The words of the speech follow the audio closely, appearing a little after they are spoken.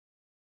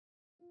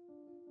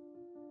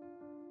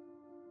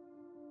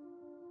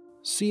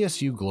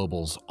CSU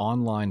Global's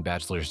online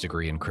bachelor's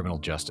degree in criminal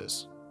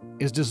justice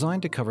is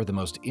designed to cover the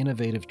most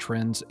innovative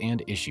trends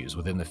and issues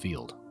within the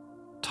field.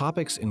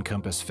 Topics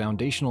encompass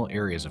foundational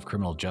areas of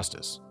criminal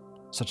justice,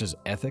 such as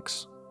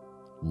ethics,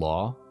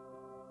 law,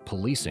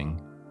 policing,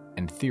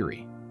 and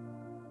theory.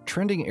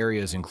 Trending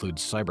areas include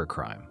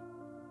cybercrime,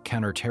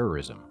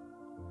 counterterrorism,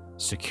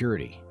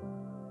 security,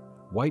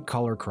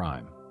 white-collar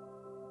crime,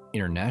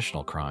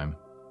 international crime,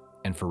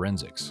 and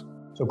forensics.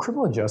 So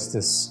criminal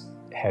justice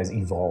has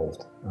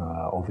evolved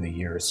over the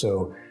years.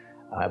 So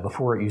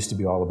before it used to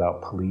be all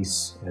about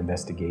police and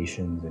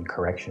investigations and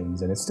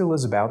corrections, and it still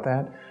is about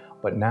that,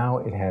 but now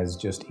it has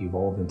just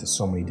evolved into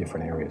so many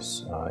different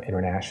areas.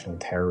 International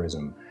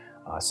terrorism,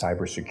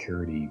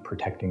 cybersecurity,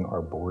 protecting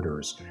our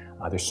borders.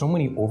 There's so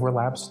many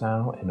overlaps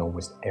now in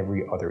almost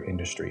every other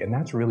industry, and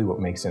that's really what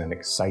makes it an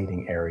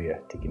exciting area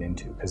to get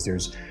into, because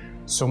there's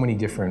so many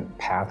different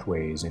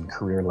pathways and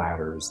career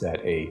ladders that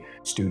a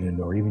student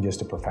or even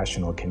just a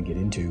professional can get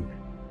into.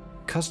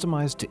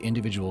 Customized to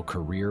individual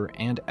career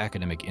and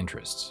academic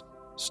interests,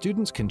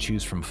 students can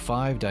choose from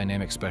 5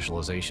 dynamic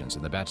specializations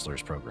in the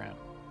bachelor's program: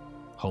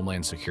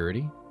 Homeland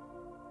Security,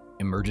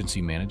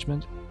 Emergency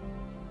Management,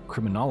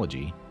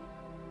 Criminology,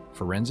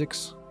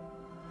 Forensics,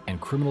 and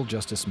Criminal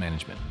Justice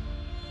Management.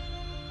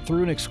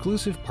 Through an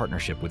exclusive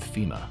partnership with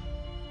FEMA,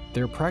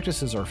 their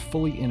practices are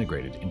fully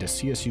integrated into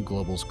CSU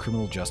Global's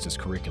criminal justice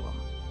curriculum.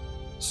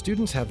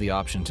 Students have the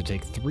option to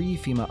take 3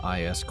 FEMA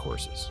IS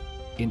courses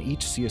in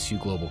each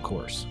CSU Global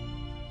course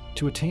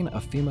to attain a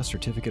FEMA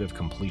Certificate of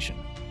Completion,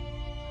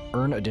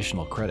 earn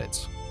additional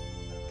credits,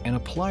 and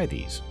apply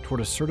these toward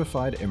a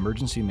Certified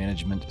Emergency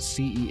Management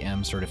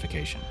CEM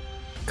certification.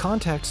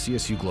 Contact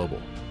CSU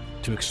Global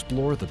to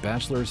explore the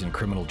Bachelor's in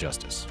Criminal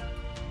Justice.